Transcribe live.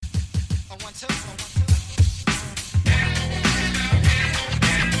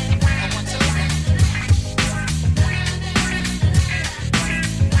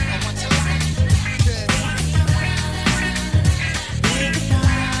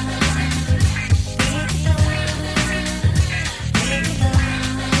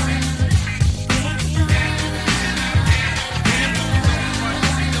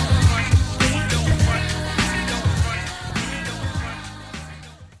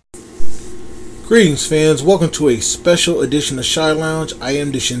Greetings, fans. Welcome to a special edition of Shy Lounge. I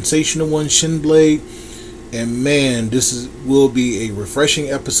am the sensational one, Shinblade, and man, will be a refreshing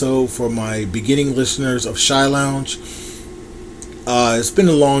episode for my beginning listeners of Shy Lounge. It's been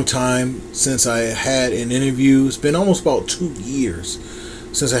a long time since I had an interview. It's been almost about 2 years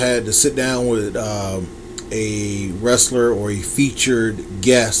since I had to sit down with a wrestler or a featured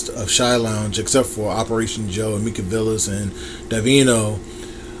guest of Shy Lounge, except for Operation Joe and Mika Villas and Davino.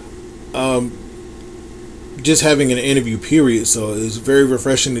 Just having an interview period, so it's very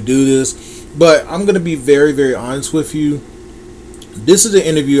refreshing to do this. But I'm going to be very, very honest with you. This is an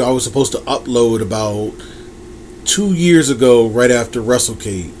interview I was supposed to upload about 2 years ago, right after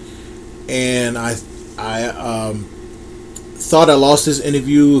WrestleCade, and I thought I lost this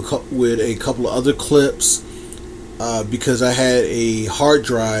interview with a couple of other clips because I had a hard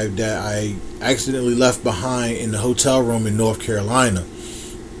drive that I accidentally left behind in the hotel room in North Carolina.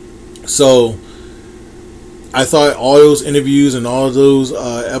 So I thought all those interviews and all those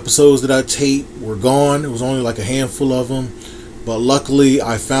episodes that I taped were gone. It was only like a handful of them. But luckily,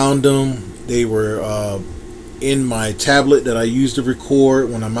 I found them. They were in my tablet that I use to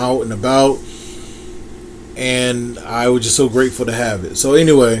record when I'm out and about. And I was just so grateful to have it. So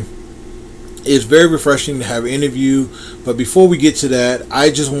anyway, it's very refreshing to have an interview. But before we get to that,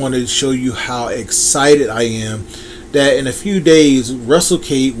 I just wanted to show you how excited I am that in a few days,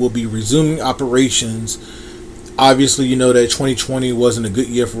 WrestleCade will be resuming operations. Obviously, you know that 2020 wasn't a good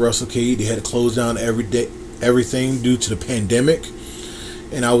year for WrestleCade. They had to close down everything due to the pandemic.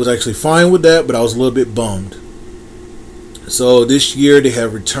 And I was actually fine with that, but I was a little bit bummed. So this year they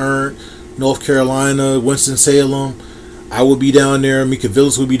have returned. North Carolina, Winston-Salem. I will be down there. Mika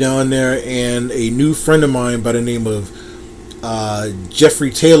Villas will be down there. And a new friend of mine by the name of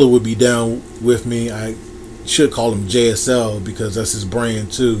Jeffrey Taylor will be down with me. I should call him JSL because that's his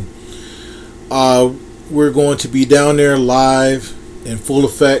brand too. We're going to be down there live in full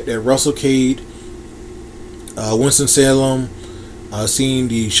effect at WrestleCade, Winston-Salem, seeing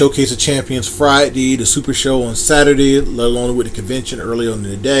the Showcase of Champions Friday, the Super Show on Saturday, let alone with the convention early on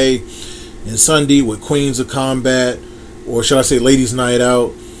in the day, and Sunday with Queens of Combat, or should I say Ladies Night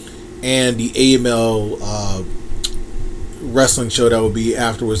Out, and the AML wrestling show that will be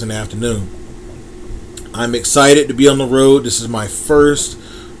afterwards in the afternoon. I'm excited to be on the road. This is my first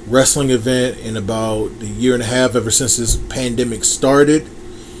wrestling event in about a year and a half, ever since this pandemic started,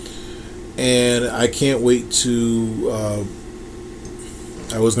 and I can't wait to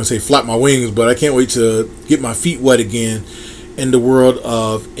I was going to say flap my wings, but I can't wait to get my feet wet again in the world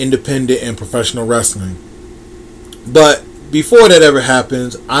of independent and professional wrestling. But before that ever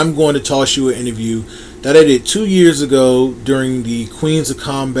happens, I'm going to toss you an interview that I did 2 years ago during the Queens of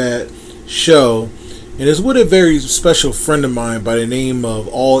Combat show. And it's with a very special friend of mine by the name of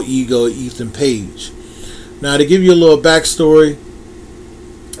All Ego Ethan Page. Now, to give you a little backstory,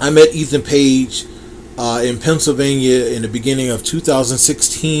 I met Ethan Page in Pennsylvania in the beginning of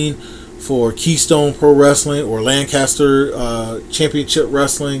 2016 for Keystone Pro Wrestling or Lancaster Championship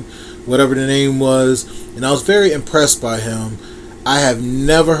Wrestling, whatever the name was. And I was very impressed by him. I have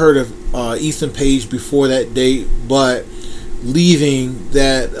never heard of Ethan Page before that date, but leaving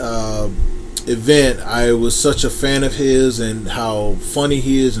that event, I was such a fan of his and how funny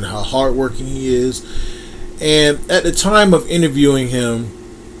he is and how hardworking he is. And at the time of interviewing him,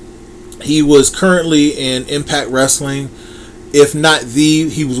 he was currently in Impact Wrestling. If not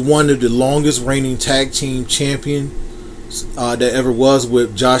he was one of the longest reigning tag team champions that ever was,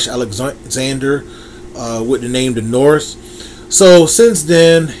 with Josh Alexander with the name The North. So since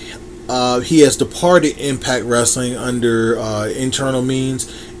then, he has departed Impact Wrestling under internal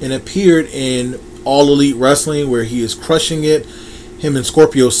means and appeared in All Elite Wrestling, where he is crushing it. Him and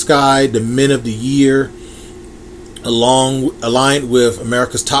Scorpio Sky, the Men of the Year, aligned with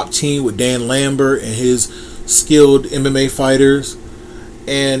America's Top Team with Dan Lambert and his skilled MMA fighters.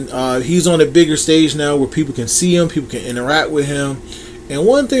 And he's on a bigger stage now where people can see him, people can interact with him. And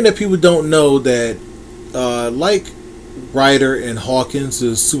one thing that people don't know, that like Ryder and Hawkins,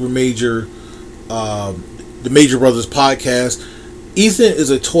 the Super Major, the Major Brothers podcast, Ethan is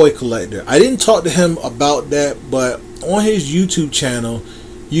a toy collector. I didn't talk to him about that, but on his YouTube channel,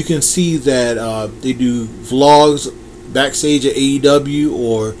 you can see that they do vlogs backstage at AEW,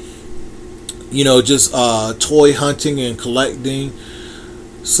 or just toy hunting and collecting.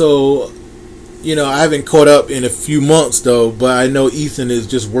 So I haven't caught up in a few months though, but I know Ethan is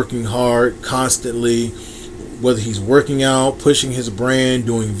just working hard constantly, whether he's working out, pushing his brand,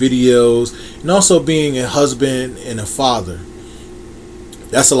 doing videos, and also being a husband and a father.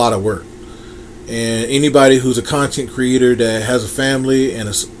 That's a lot of work. And anybody who's a content creator that has a family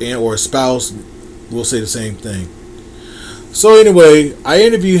or a spouse will say the same thing. So anyway, I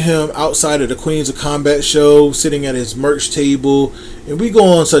interviewed him outside of the Queens of Combat show, sitting at his merch table, and we go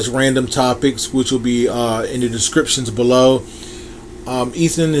on such random topics, which will be in the descriptions below.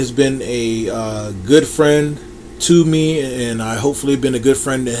 Ethan has been a good friend to me, and I hopefully been a good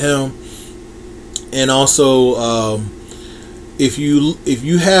friend to him. And also, if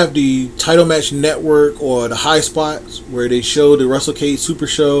you have the Title Match Network or the High Spots where they show the WrestleCade Super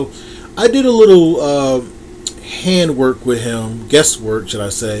Show, I did a little handwork with him, guesswork should I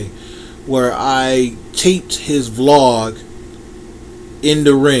say, where I taped his vlog in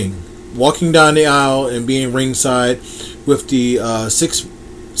the ring, walking down the aisle and being ringside with the six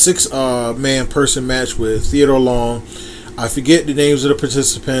man person match with Theodore Long. I forget the names of the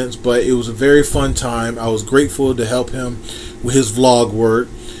participants, but it was a very fun time. I was grateful to help him with his vlog work.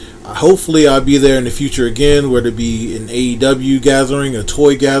 Hopefully I'll be there in the future again, whether it be an AEW gathering, a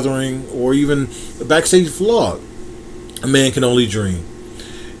toy gathering, or even a backstage vlog. A man can only dream.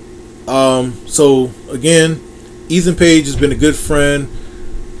 So again, Ethan Page has been a good friend.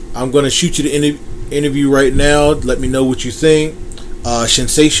 I'm going to shoot you the interview right now. Let me know what you think.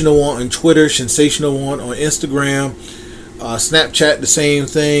 Sensational One on Twitter, Sensational One on Instagram, Snapchat the same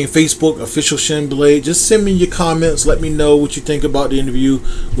thing, Facebook official Shinblade. Just send me your comments. Let me know what you think about the interview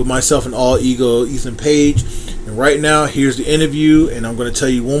with myself and All Ego Ethan Page. And right now, here's the interview, and I'm going to tell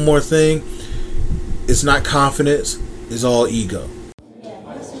you one more thing. It's not confidence, it's all ego.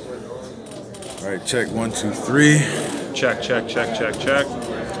 All right, check 1, 2, 3. Check.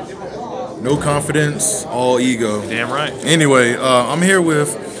 No confidence, all ego. Damn right. Anyway, I'm here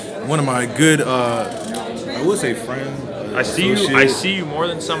with one of my good, I would say friend. I see you more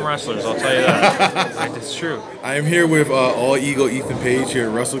than some wrestlers. I'll tell you that. It's true. I am here with All Ego Ethan Page here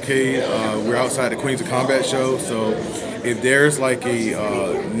at WrestleCade. We're outside the Queens of Combat show, so if there's like a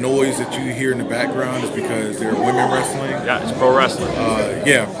noise that you hear in the background, it's because they're women wrestling. Yeah, it's pro wrestling.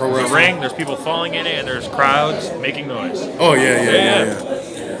 Yeah, pro wrestling. There's a ring. There's people falling in it, and there's crowds making noise. Oh yeah.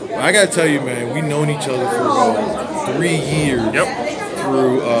 I gotta tell you, man, we've known each other for about 3 years. Yep.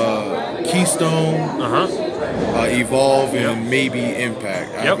 Through Keystone. Evolve and maybe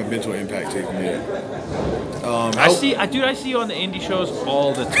Impact. I haven't been to an Impact taping yet. I see you on the indie shows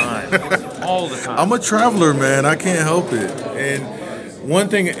all the time. All the time. I'm a traveler, man. I can't help it. And one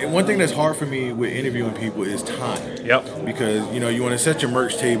thing that's hard for me with interviewing people is time. Yep. Because you want to set your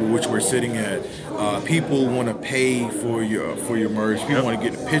merch table, which we're sitting at. People want to pay for your merch. People want to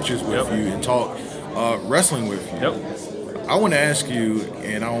get the pictures with you and talk wrestling with you. Yep. I want to ask you,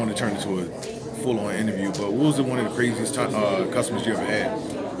 and I don't want to turn into a full-on interview, but what was one of the craziest customers you ever had?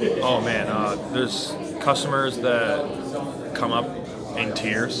 Oh man, there's customers that come up in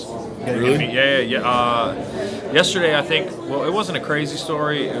tears. Really? Yeah. Yesterday, I think. Well, it wasn't a crazy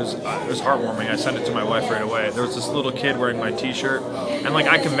story. It was heartwarming. I sent it to my wife right away. There was this little kid wearing my T-shirt, and like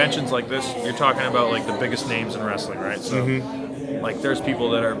at conventions like this, you're talking about like the biggest names in wrestling, right? So, like, there's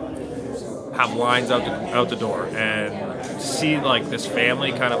people that have lines out the door, and to see like this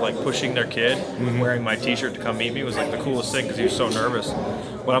family kind of like pushing their kid wearing my T-shirt to come meet me was like the coolest thing because he was so nervous.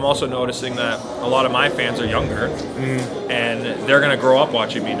 But I'm also noticing that a lot of my fans are younger, and they're gonna grow up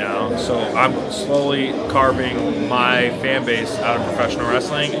watching me now. So I'm slowly carving my fan base out of professional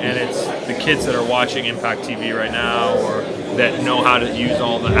wrestling, and it's the kids that are watching Impact TV right now, or that know how to use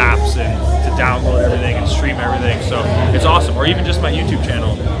all the apps and to download everything and stream everything. So it's awesome. Or even just my YouTube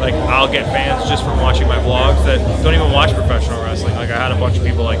channel. Like, I'll get fans just from watching my vlogs that don't even watch professional wrestling. Like, I had a bunch of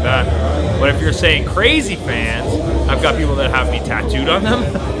people like that. But if you're saying crazy fans, I've got people that have me tattooed on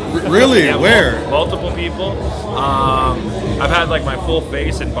them. Really? Yeah, where? Multiple people. I've had like my full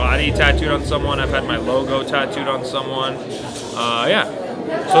face and body tattooed on someone. I've had my logo tattooed on someone. Yeah.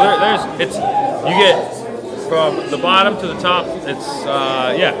 So you get from the bottom to the top.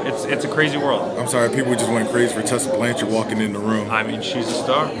 It's a crazy world. I'm sorry, people just went crazy for Tessa Blanchard walking in the room. I mean, she's a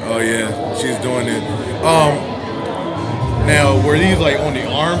star. Oh yeah, she's doing it. Now, were these like on the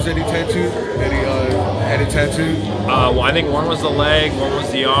arms that he tattooed? That he had it tattooed? Well, I think one was the leg, one was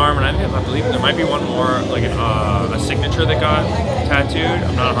the arm, and I believe there might be one more, like a signature that got tattooed.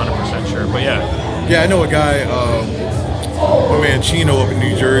 I'm not 100% sure, but yeah. Yeah, I know a guy. my man Chino up in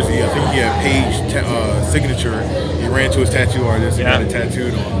New Jersey. I think he had Paige signature. He ran to his tattoo artist and got it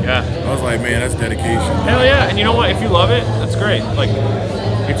tattooed on him. Yeah. I was like, man, that's dedication. Hell yeah! And you know what? If you love it, that's great. Like,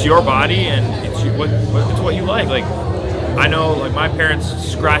 it's your body and it's what you like. Like, I know, like, my parents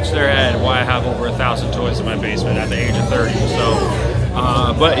scratch their head why I have over 1,000 toys in my basement at the age of 30.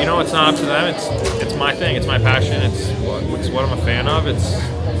 So, but you know, it's not up to them. It's my thing. It's my passion. It's what I'm a fan of.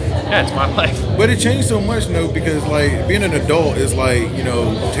 It's my life. But it changed so much, because like being an adult is like,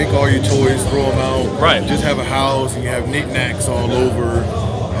 take all your toys, throw them out, right? Just have a house and you have knickknacks all over.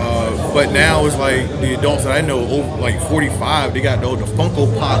 But now it's like the adults that I know, over like 45, they got the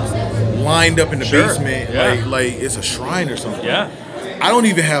Funko Pops lined up in the basement, like it's a shrine or something. Yeah. I don't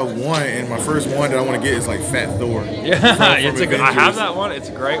even have one, and my first one that I want to get is like Fat Thor. Yeah, it's a good. I have that one. It's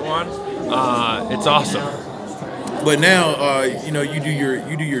a great one. It's awesome. But now, you do your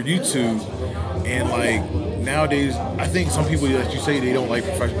YouTube, and like nowadays, I think some people that you say they don't like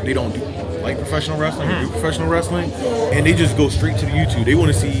professional wrestling or do professional wrestling, and they just go straight to the YouTube. They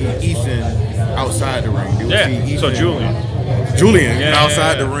want to see Ethan outside the ring. They want to see Ethan, so Julian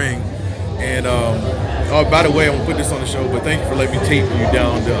outside the ring. And by the way, I'm gonna put this on the show, but thank you for letting me tape you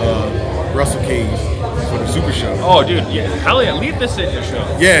down to Russell Cage for the Super Show. Oh, dude, yeah, hell yeah, leave this in your show.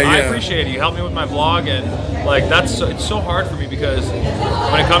 Yeah, I appreciate it. You helped me with my vlog, and like it's so hard for me because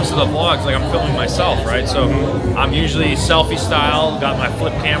when it comes to the vlogs, like I'm filming myself, right? So I'm usually selfie style, got my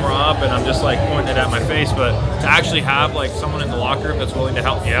flip camera up, and I'm just like pointing it at my face. But to actually have like someone in the locker room that's willing to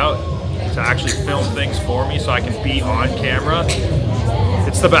help me out, to actually film things for me so I can be on camera,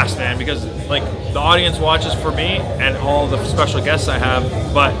 it's the best, man, because like the audience watches for me and all the special guests I have,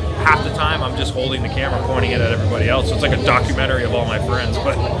 but half the time I'm just holding the camera pointing it at everybody else. So it's like a documentary of all my friends.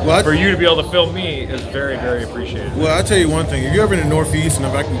 But for you to be able to film me is very, very appreciated. Well, I'll tell you one thing. If you're ever in the Northeast and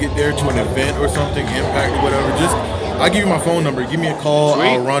if I can get there to an event or something, Impact or whatever, I'll give you my phone number. Give me a call. Sweet.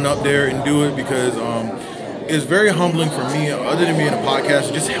 I'll run up there and do it because it's very humbling for me, other than being a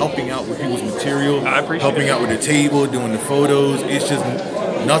podcast, just helping out with people's material. I appreciate helping out with the table, doing the photos. It's just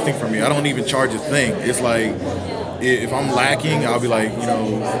nothing for me. I don't even charge a thing. It's like, if I'm lacking, I'll be like,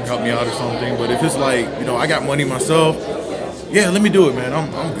 help me out or something. But if it's like, I got money myself, yeah, let me do it, man.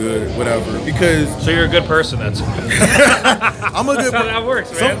 I'm good, whatever. Because so you're a good person. That's I'm a good. That's how that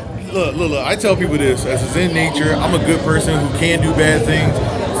works, man. Look. I tell people this as it's in nature. I'm a good person who can do bad things.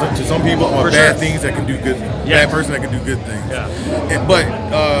 To some people, I'm a bad things that can do good. Bad person that can do good things. Yeah. But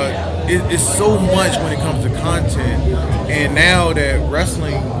it's so much when it comes to content. And now that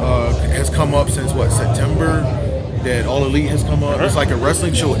wrestling has come up since September, that All Elite has come up. It's like a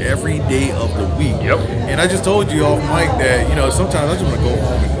wrestling show every day of the week. Yep. And I just told you off mic that sometimes I just want to go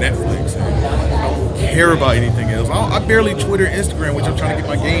home and Netflix. And I don't care about anything else. I barely Twitter, Instagram, which I'm trying to get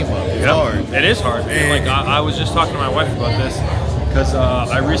my game up. It's hard. It is hard, man. Like I was just talking to my wife about this. Because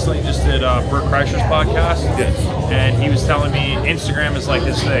I recently just did Bert Kreischer's podcast, and he was telling me Instagram is like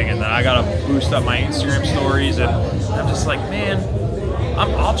his thing, and then I gotta boost up my Instagram stories, and I'm just like, man,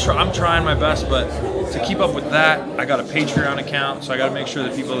 I'm trying my best, but to keep up with that, I got a Patreon account, so I got to make sure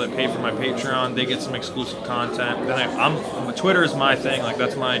that people that pay for my Patreon, they get some exclusive content. Then Twitter is my thing, like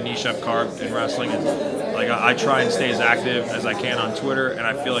that's my niche I've carved in wrestling, and like I try and stay as active as I can on Twitter, and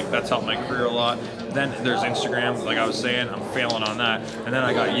I feel like that's helped my career a lot. Then there's Instagram, like I was saying, I'm failing on that, and then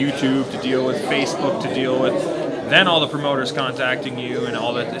I got YouTube to deal with, Facebook to deal with, then all the promoters contacting you and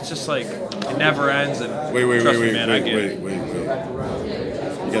all that. It's just like it never ends. And wait, I get it.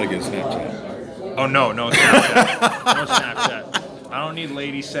 You gotta get a Snapchat. Oh no Snapchat. No Snapchat. I don't need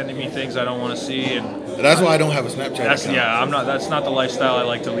ladies sending me things I don't want to see, and that's why I don't have a Snapchat account. That's not the lifestyle I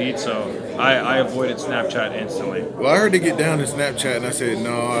like to lead, so I avoided Snapchat instantly. Well, I heard they get down to Snapchat, and I said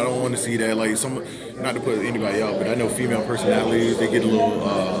no, I don't want to see that. Like not to put anybody out, but I know female personalities, they get a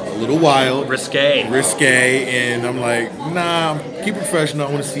little wild, risque, and I'm like, nah, keep it professional.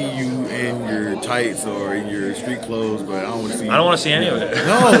 I want to see you in your tights or in your street clothes, but I don't want to see. I don't want to see any of it.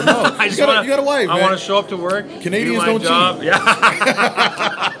 No. you got a wife. I want to show up to work. Canadians don't cheat. Yeah.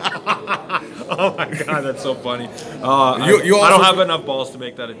 Oh my god, that's so funny. I don't have enough balls to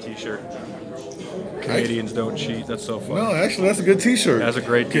make that a T-shirt. Canadians don't cheat. That's so funny. No, actually, that's a good T-shirt. That's a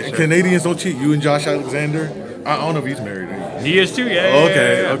great T-shirt. Canadians don't cheat. You and Josh Alexander. I don't know if he's married. He is too.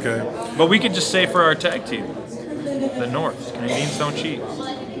 Yeah. Okay. But we could just say for our tag team, the North, Canadians don't cheat.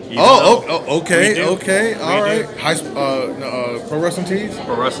 Okay. All right. Pro Wrestling Tees.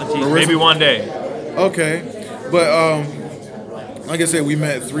 Pro Wrestling Tees. Maybe one day. Okay, but like I said, we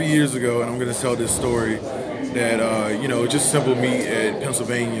met 3 years ago, and I'm gonna tell this story that just simple meet at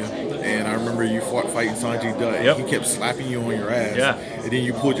Pennsylvania. And I remember you fighting Sanjay Dutt, and he kept slapping you on your ass. Yeah. And then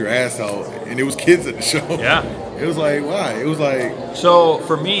you pulled your ass out, and there was kids at the show. Yeah. It was like, why? It was like... So,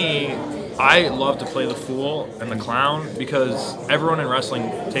 for me, I love to play the fool and the clown because everyone in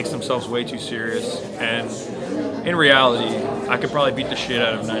wrestling takes themselves way too serious. And in reality, I could probably beat the shit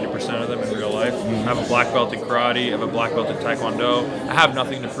out of 90% of them in real life. I have a black belt in karate. I have a black belt in taekwondo. I have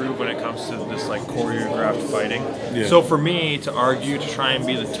nothing to prove when it comes to this like choreographed fighting. Yeah. So for me to argue to try and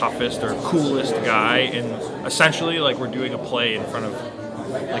be the toughest or coolest guy, and essentially like we're doing a play in front of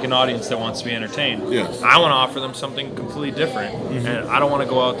like an audience that wants to be entertained. Yes. I want to offer them something completely different, and I don't want to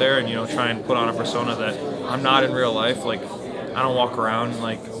go out there and try and put on a persona that I'm not in real life. Like I don't walk around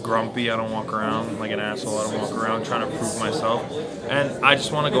like grumpy. I don't walk around like an asshole. I don't walk around trying to prove myself. And I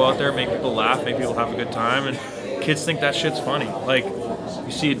just want to go out there, make people laugh, make people have a good time, and kids think that shit's funny. Like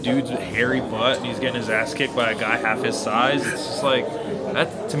you see a dude's hairy butt and he's getting his ass kicked by a guy half his size. It's just like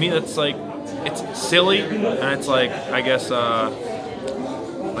that to me. That's like it's silly, and it's like I guess.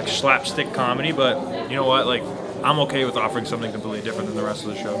 Like slapstick comedy, but you know what? Like, I'm okay with offering something completely different than the rest of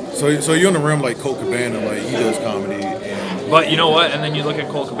the show. So you're in the realm like Colt Cabana, like he does comedy. But you know what? And then you look at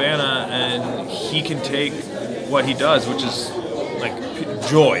Colt Cabana, and he can take what he does, which is like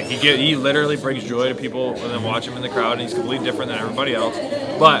joy. He literally brings joy to people and then watch him in the crowd, and he's completely different than everybody else.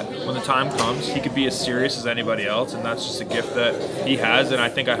 But when the time comes, he could be as serious as anybody else, and that's just a gift that he has, and I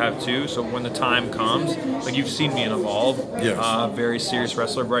think I have too. So when the time comes, like you've seen me in Evolve, yes. Very serious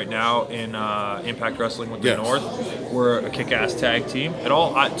wrestler right now in Impact Wrestling with the North. We're a kick-ass tag team.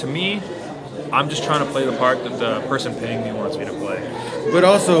 To me, I'm just trying to play the part that the person paying me wants me to play. But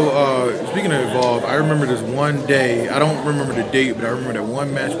also, speaking of Evolve, I remember this one day, I don't remember the date, but I remember that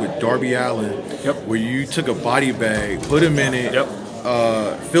one match with Darby Allin where you took a body bag, put him in it,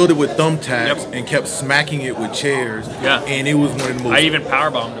 filled it with thumbtacks, and kept smacking it with chairs. Yeah. And it was one of the most... I even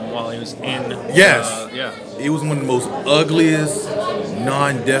powerbombed him while he was in... Yes. Yeah. It was one of the most ugliest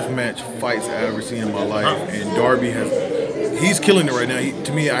non-deathmatch fights I've ever seen in my life. And Darby has... He's killing it right now.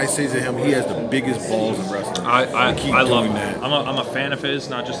 To me, I say to him, he has the biggest balls in wrestling. I love that. I'm a fan of his,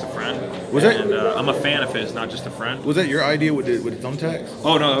 not just a friend. I'm a fan of his, not just a friend. Was that your idea with the thumbtacks?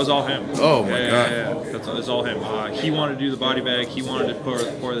 Oh no, that was all him. Oh my god. Yeah. That's all him. He wanted to do the body bag. He wanted to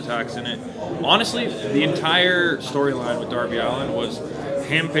pour the tacks in it. Honestly, the entire storyline with Darby Allin was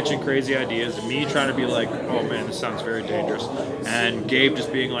him pitching crazy ideas, and me trying to be like, oh man, this sounds very dangerous, and Gabe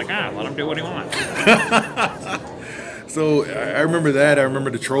just being like, let him do what he wants. So I remember that. I remember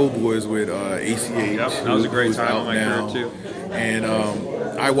the Troll Boys with ACH. That was a great time in my career too. And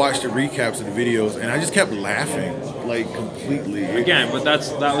I watched the recaps of the videos, and I just kept laughing, like completely. Again, but that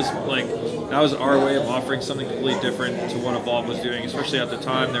was our way of offering something completely different to what Evolve was doing. Especially at the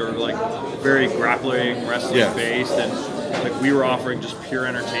time, they were like very grappling, wrestling based, and like we were offering just pure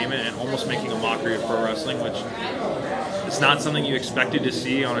entertainment and almost making a mockery of pro wrestling, which it's not something you expected to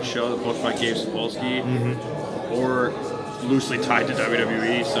see on a show booked by Gabe Sapolsky. Or loosely tied to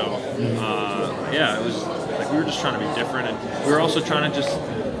WWE, so it was like we were just trying to be different, and we were also trying to just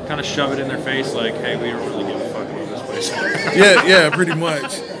kind of shove it in their face, like, hey, we don't really give a fuck about this place. yeah, pretty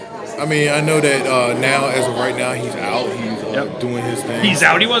much. I mean, I know that now, as of right now, he's out. He's doing his thing. He's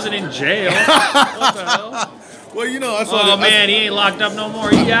out. He wasn't in jail. What the hell? Well, I saw. He ain't locked up no more.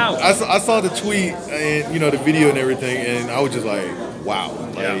 He out. I saw the tweet and the video and everything, and I was just like, wow.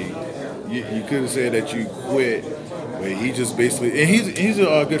 Like, you could have said that you quit, but he just basically, and he's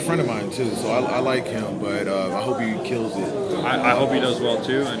a good friend of mine too, so I like him, but I hope he kills it. I hope he does well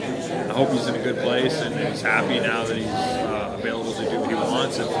too, and I hope he's in a good place and he's happy now that he's available to do what he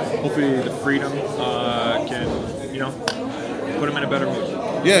wants, and hopefully the freedom can, put him in a better mood.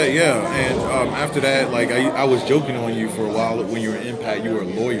 Yeah, and after that, like I was joking on you for a while when you were in Impact. You were a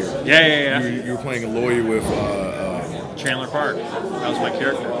lawyer. Yeah. You were playing a lawyer with Chandler Park. That was my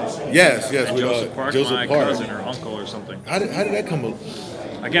character. Yes, and with Joseph Park, my cousin or uncle or something. How did that come up?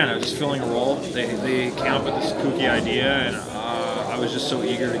 Again, I was just filling a role. They came up with this kooky idea, and I was just so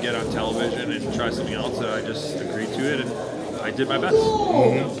eager to get on television and try something else that I just agreed to it, and I did my best.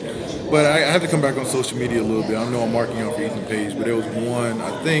 But I have to come back on social media a little bit. I know I'm marking out for Ethan Page, but there was one,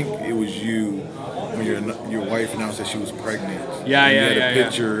 I think it was you, when your wife announced that she was pregnant. You had a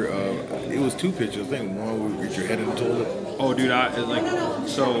picture of, it was two pictures. I think one with your head in the toilet. Oh, dude, I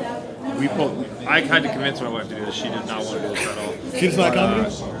had to convince my wife to do this. She did not want to do this at all. She does not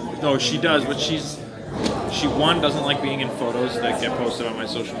comment? No, she does, but she doesn't like being in photos that get posted on my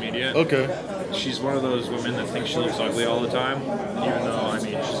social media. Okay. She's one of those women that thinks she looks ugly all the time, even though,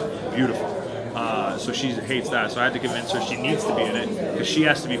 she's beautiful. so she hates that. So I had to convince her she needs to be in it because she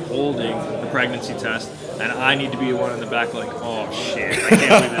has to be holding the pregnancy test, and I need to be the one in the back like, oh shit, I can't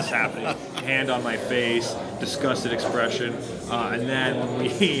believe this is happening. Hand on my face, disgusted expression. And then when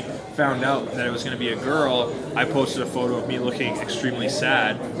we found out that it was going to be a girl, I posted a photo of me looking extremely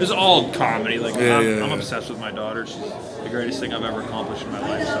sad. This is all comedy. Like I'm obsessed with my daughter. She's the greatest thing I've ever accomplished in my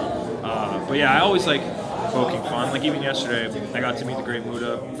life. So, but yeah, I always like poking fun. Like even yesterday, I got to meet the Great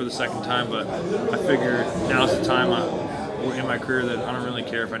Muta for the second time, but I figured now's the time in my career that I don't really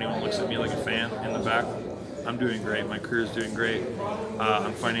care if anyone looks at me like a fan in the back. I'm doing great. My career is doing great.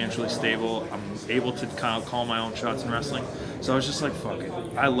 I'm financially stable. I'm able to kind of call my own shots in wrestling. So I was just like, fuck it.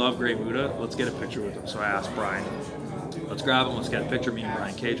 I love Great Muta. Let's get a picture with him. So I asked Brian, let's grab him. Let's get a picture of me and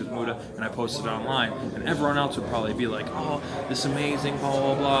Brian Cage with Muta. And I posted it online. And everyone else would probably be like, oh, this is amazing, blah,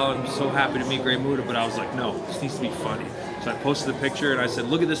 blah, blah. I'm so happy to meet Great Muta. But I was like, no, this needs to be funny. So I posted the picture and I said,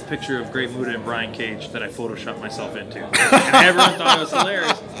 look at this picture of Great Muta and Brian Cage that I photoshopped myself into. And everyone thought it was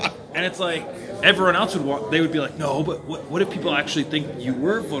hilarious. And it's like, everyone else they would be like, no, but what if people actually think you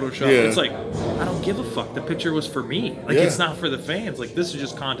were photoshopped? Yeah. It's like, I don't give a fuck. The picture was for me. Like, it's not for the fans. Like, this is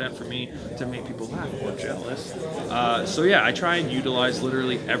just content for me to make people laugh or jealous. So yeah, I try and utilize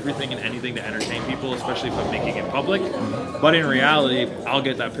literally everything and anything to entertain people, especially if I'm making it public. But in reality, I'll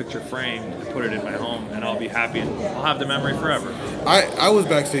get that picture framed and put it in my home, and I'll be happy, and I'll have the memory forever. I was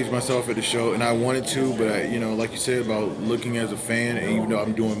backstage myself at the show, and I wanted to, but like you said about looking as a fan, and even though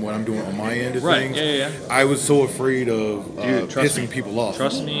I'm doing what I'm doing on my end of things, I was so afraid of pissing people off.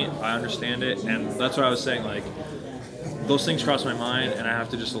 Trust me, I understand it, and that's what I was saying. Like, those things cross my mind, and I have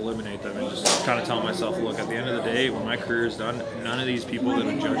to just eliminate them and just kind of tell myself, look, at the end of the day, when my career is done, none of these people that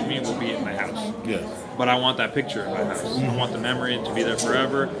would judge me will be in my house. Yeah. But I want that picture in my house. I want the memory to be there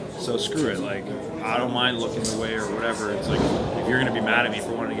forever. So screw it. Like, I don't mind looking away or whatever. It's like, if you're gonna be mad at me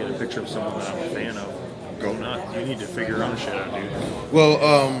for wanting to get a picture of someone that I'm a fan of, go nuts. You need to figure your own shit out, dude. Well,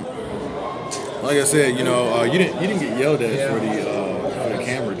 like I said, you didn't get yelled at for the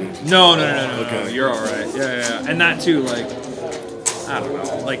camera, did you? No. Okay. You're all right. Yeah. And that too, like, I don't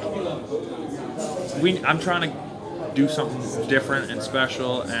know. Like, I'm trying to do something different and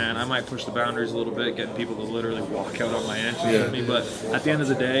special, and I might push the boundaries a little bit, getting people to literally walk out on my entrance with me. But at the end of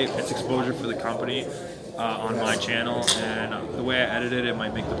the day, it's exposure for the company on my channel, and the way I edit it, it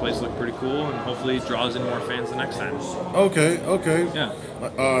might make the place look pretty cool, and hopefully it draws in more fans the next time. Okay. Yeah.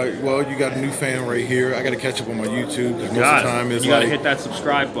 Well, you got a new fan right here. I got to catch up on my YouTube because most of the time it's you got to hit that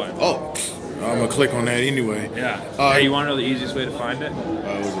subscribe button. Oh, I'm gonna click on that anyway. Yeah. Hey, you want to know the easiest way to find it?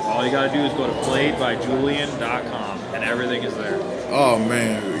 All you got to do is go to playedbyjulian.com, and everything is there. Oh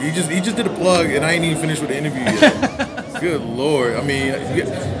man, he just did a plug, and I ain't even finished with the interview yet. Good Lord. I mean,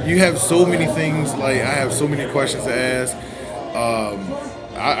 you have so many things. Like, I have so many questions to ask.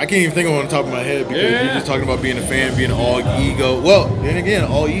 I can't even think of it on the top of my head because you're just talking about being a fan, being all ego. Well, then again,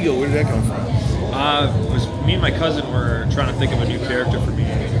 all ego, where did that come from? It was me and my cousin were trying to think of a new character for me.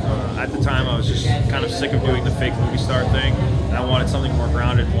 At the time, I was just kind of sick of doing the fake movie star thing, and I wanted something more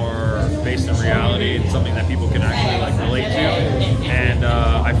grounded, more based in reality, and something that people can actually like relate to. And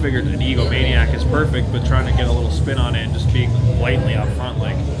I figured an egomaniac is perfect, but trying to get a little spin on it and just being blatantly up front,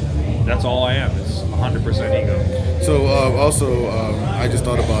 like, that's all I am. It's 100% ego. So also, I just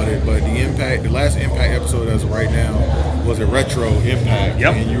thought about it, but the last Impact episode as of right now was a retro Impact.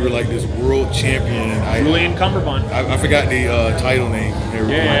 Yep. And you were like this world champion. Julian Cumberbund. I forgot the title name.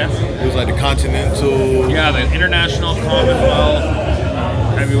 Yeah. It was like the Continental. Yeah, the International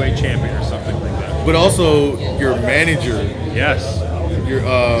Commonwealth Heavyweight Champion or something like that. But also your manager. Yes. Your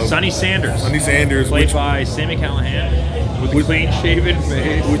Sonny Sanders. Played by Sami Callihan. With a clean-shaven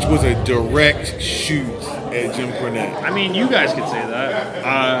face. Which was a direct shoot at Jim Cornette. I mean, you guys could say that.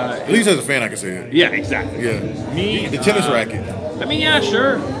 At least as a fan, I can say it. Yeah, exactly. Yeah. Me, the tennis racket. I mean, yeah,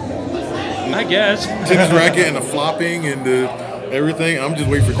 sure. I guess. Tennis racket and the flopping and the everything. I'm just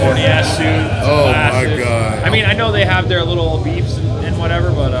waiting for corny ass suit. Oh glasses. My god. I mean, I know they have their little beefs and whatever,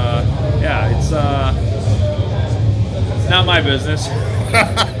 but yeah, it's not my business.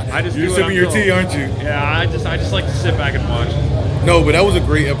 I just You're sipping your tea, aren't you? Yeah, I just like to sit back and watch. No, but that was a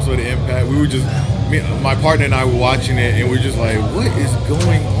great episode of Impact. We were just, my partner and I were watching it, and we were just like, "What is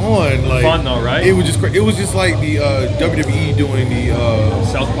going on?" Like, fun though, right? It was just great. It was just like the WWE doing the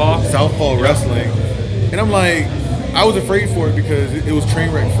Southpaw wrestling, and I'm like, I was afraid for it because it was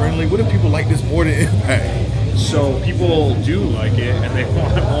train wreck friendly. What if people like this more than Impact? so people do like it and they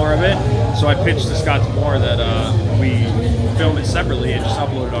want more of it. So I pitched to Scott D'Amore that we film it separately and just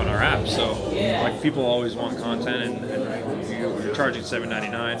upload it on our app. So like people always want content, and we're charging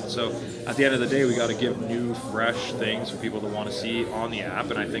 $7.99. So at the end of the day, we got to give new, fresh things for people to want to see on the app.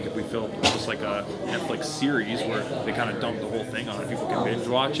 And I think if we film just like a Netflix series where they kind of dump the whole thing on it, people can binge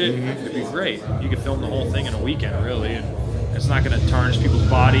watch it. It'd be great. You could film the whole thing in a weekend, really, and it's not going to tarnish people's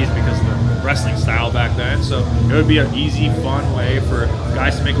bodies because of the wrestling style back then. So it would be an easy, fun way for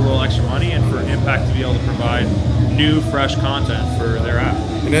guys to make a little extra money and for Impact to be able to provide new, fresh content for their app.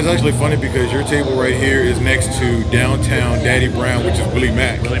 And that's actually funny because your table right here is next to Downtown Daddy Brown, which is Willie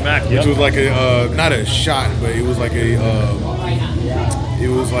Mack. Willie Mack, which was like a not a shot, but it was like a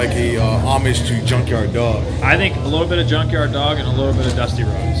homage to Junkyard Dog. I think a little bit of Junkyard Dog and a little bit of Dusty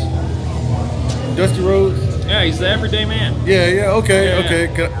Rhodes. Dusty Rhodes? Yeah, he's the everyday man. Yeah, okay.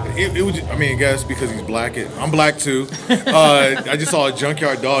 Yeah. It was, I mean, I guess because he's black. I'm black too. I just saw a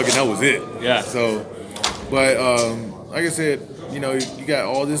Junkyard Dog and that was it. Yeah. So, but like I said, you know, you got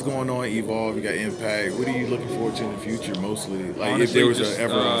all this going on, Evolve, you got Impact. What are you looking forward to in the future mostly? Like Honestly, if there was just,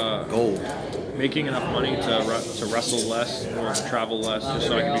 ever a goal. Making enough money to wrestle less or to travel less just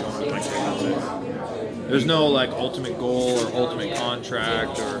so I can be home with my kid. That's it. There's no like ultimate goal or ultimate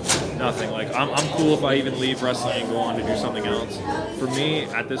contract or nothing. Like I'm cool if I even leave wrestling and go on to do something else. For me,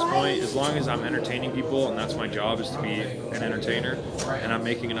 at this point, as long as I'm entertaining people and that's my job is to be an entertainer, and I'm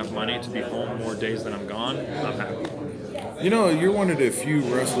making enough money to be home more days than I'm gone, I'm happy. You know, you're one of the few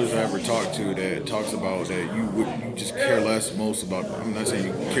wrestlers I ever talked to that talks about that you just care less most about. I'm not saying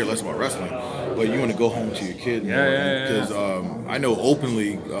you care less about wrestling, but you want to go home to your kid more. Because I know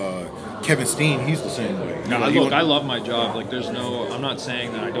openly, Kevin Steen, he's the same way. No, look, I love my job. Like, there's no. I'm not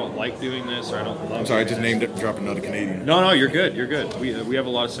saying that I don't like doing this or I don't love. I'm sorry, I just dropped another Canadian. No, you're good. You're good. We have a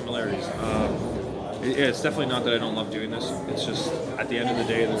lot of similarities. It's definitely not that I don't love doing this. It's just at the end of the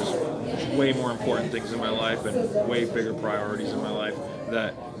day, there's way more important things in my life and way bigger priorities in my life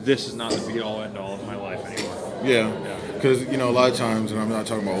that this is not the be-all, end-all of my life anymore. Yeah, because, you know, a lot of times, and I'm not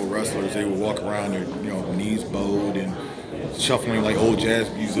talking about old wrestlers, they would walk around their, you know, knees bowed and shuffling like old jazz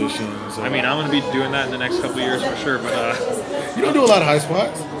musicians. I mean, I'm going to be doing that in the next couple of years for sure, but... you don't do a lot of high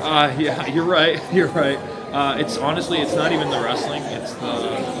spots. Yeah, you're right. It's honestly, it's not even the wrestling. It's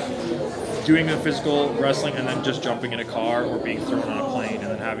the doing the physical wrestling and then just jumping in a car or being thrown on a plane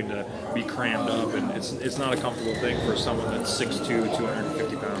and then having to be crammed up, and it's not a comfortable thing for someone that's 6'2",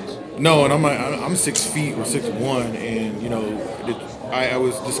 250 pounds. No, and I'm 6 feet or 6'1", and you know, I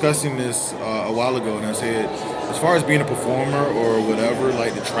was discussing this a while ago, and I said, as far as being a performer or whatever,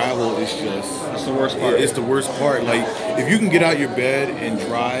 like the travel is just... That's the worst part. It's the worst part. Like, if you can get out your bed and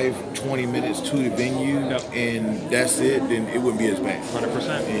drive 20 minutes to the venue, and that's it, then it wouldn't be as bad. 100%.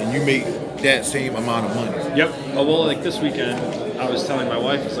 And you make that same amount of money. Yep. Oh, well, like this weekend, I was telling my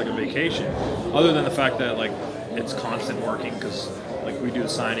wife it's like a vacation. Other than the fact that, like, it's constant working because... like we do the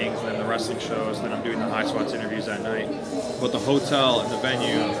signings and then the wrestling shows, and then I'm doing the high spots interviews at night. But the hotel and the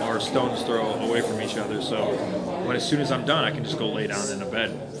venue are a stone's throw away from each other. So when as soon as I'm done, I can just go lay down in a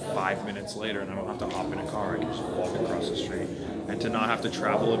bed 5 minutes later, and I don't have to hop in a car. I can just walk across the street. And to not have to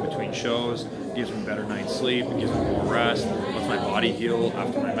travel in between shows gives me better night's sleep. It gives me more rest. It lets my body heal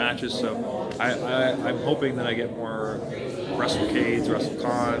after my matches. So I'm hoping that I get more WrestleCades,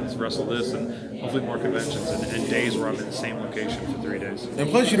 WrestleCons, Wrestle this, and hopefully more conventions and days where I'm in the same location for 3 days. And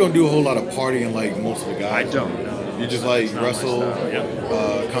plus, you don't do a whole lot of partying like most of the guys. I don't. No. You just like wrestle,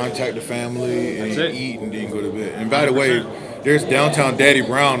 contact the family, and eat, and then go to bed. And by 100%. The way, there's Downtown Daddy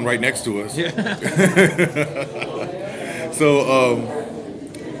Brown right next to us. Yeah. So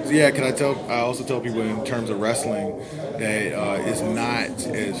I also tell people in terms of wrestling that it's not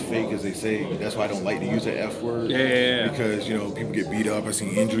as fake as they say. That's why I don't like to use the F word. Yeah. Because, you know, people get beat up. I see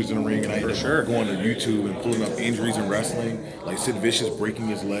injuries in the ring, and I end up going to YouTube and pulling up injuries in wrestling, like Sid Vicious breaking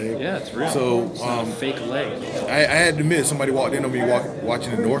his leg. Yeah, it's real. So it's not a fake leg. I had to admit, somebody walked in on me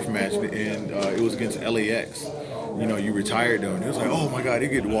watching the North match, and it was against LAX. You know, you retired though, and it was like, oh my God, they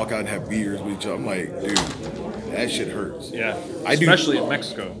get to walk out and have beers with each other. I'm like, dude, that shit hurts. Yeah, especially in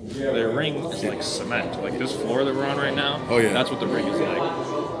Mexico. Their ring is like cement. Like this floor that we're on right now, that's what the ring is like.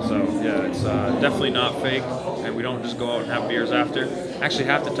 So, yeah, it's definitely not fake, and we don't just go out and have beers after. Actually,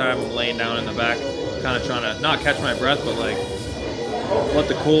 half the time I'm laying down in the back, kind of trying to not catch my breath, but like let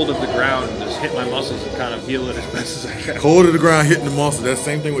the cold of the ground just hit my muscles and kind of heal it as best as I can. Cold of the ground hitting the muscle. That's the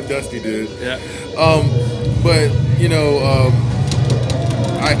same thing what Dusty did. Yeah. But, you know,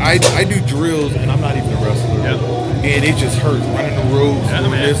 I do drills, and I'm not even a wrestler. Yep. And it just hurts running the ropes,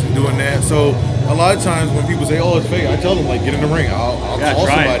 doing this and doing that. So a lot of times when people say, oh, it's fake, I tell them, like, get in the ring. I'll call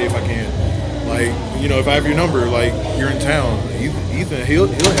somebody if I can. Like, like, you know, if I have your number, like you're in town, Ethan, he'll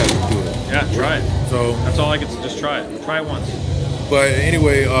have you do it. Yeah, try it. So that's all I can just try it. Try it once. But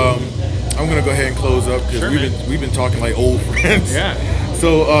anyway, I'm gonna go ahead and close up because we've been talking like old friends. Yeah.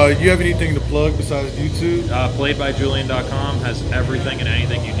 So you have anything to plug besides YouTube? PlayedByJulian.com has everything and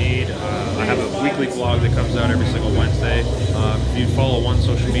anything you need. I have a weekly vlog that comes out every single Wednesday. If you follow one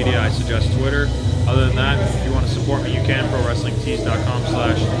social media, I suggest Twitter. Other than that, if you want to support me, you can.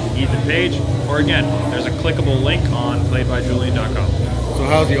 ProWrestlingTees.com/Ethan Page. Or again, there's a clickable link on PlayedByJulian.com. So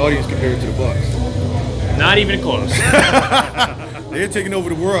how's the audience compared to the Bucks? Not even close. They're taking over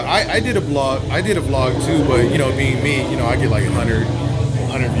the world. I did a vlog too, but you know, being me, you know, I get like 100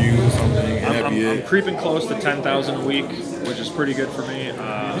 views or something, and that'd be it. I'm creeping close to 10,000 a week, which is pretty good for me.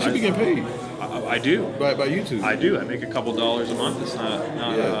 You should be getting paid. I do. By YouTube. I do. I make a couple dollars a month. It's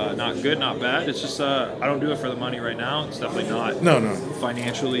not good, not bad. It's just I don't do it for the money right now. It's definitely not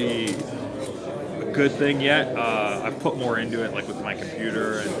financially a good thing yet. I've put more into it, like with my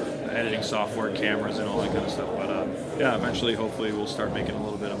computer and editing software, cameras, and all that kind of stuff. But yeah, eventually, hopefully, we'll start making a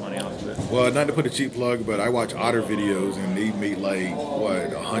little bit of money off of it. Well, not to put a cheap plug, but I watch Otter videos, and they make like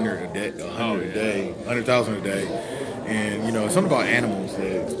what 100 a day, 100,000 a day, and you know, it's something about animals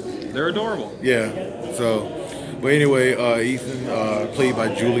that they're adorable. Yeah. So, but anyway, Ethan, played by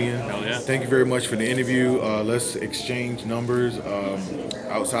Julian. Hell yeah. Thank you very much for the interview. Let's exchange numbers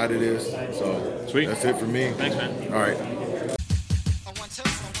outside of this. So sweet. That's it for me. Thanks, man. All right.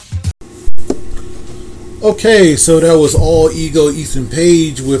 Okay, so that was all ego Ethan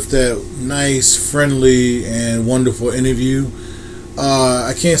Page with that nice, friendly, and wonderful interview.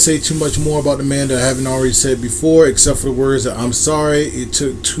 I can't say too much more about the man that I haven't already said before, except for the words that I'm sorry. It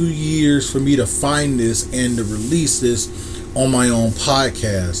took 2 years for me to find this and to release this on my own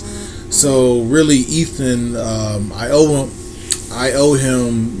podcast. So really, Ethan, I owe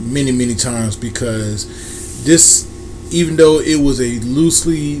him many times, because this, even though it was a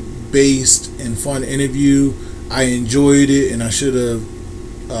loosely based and fun interview, I enjoyed it, and I should have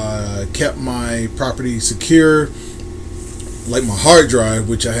kept my property secure, like my hard drive,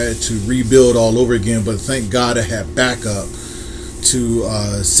 which I had to rebuild all over again, but thank God I had backup to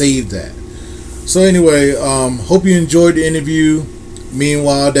save that. So anyway, hope you enjoyed the interview.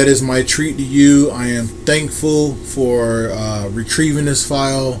 Meanwhile, that is my treat to you. I am thankful for retrieving this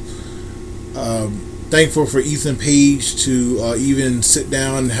file. Thankful for Ethan Page to even sit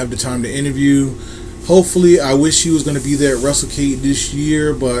down and have the time to interview. Hopefully, I wish he was going to be there at WrestleCade this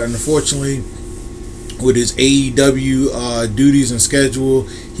year, but unfortunately, with his AEW duties and schedule,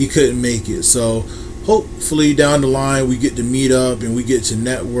 he couldn't make it. So hopefully down the line we get to meet up and we get to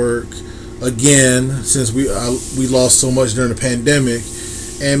network again, since we lost so much during the pandemic.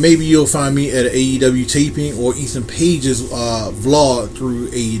 And maybe you'll find me at an AEW taping or Ethan Page's vlog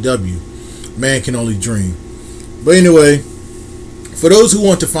through AEW. Man can only dream. But anyway, for those who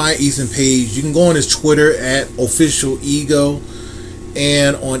want to find Ethan Page, you can go on his Twitter at officialego,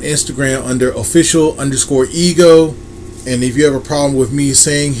 and on Instagram under official_ego. And if you have a problem with me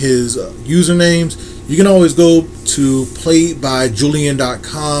saying his usernames, you can always go to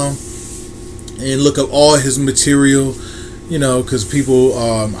playedbyjulian.com and look up all his material. You know, because people,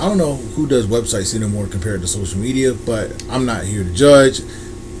 I don't know who does websites anymore compared to social media, but I'm not here to judge.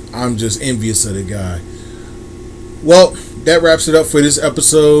 I'm just envious of the guy. Well, that wraps it up for this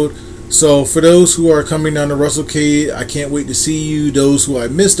episode. So for those who are coming down to WrestleCade, I can't wait to see you. Those who I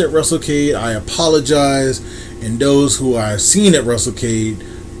missed at WrestleCade, I apologize. And those who I've seen at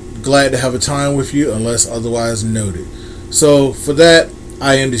WrestleCade, glad to have a time with you unless otherwise noted. So for that,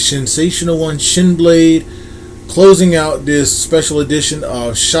 I am the sensational one, Shinblade, closing out this special edition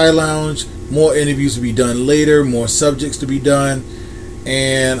of Shy Lounge. More interviews to be done later, more subjects to be done,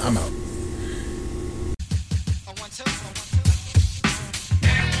 and I'm out.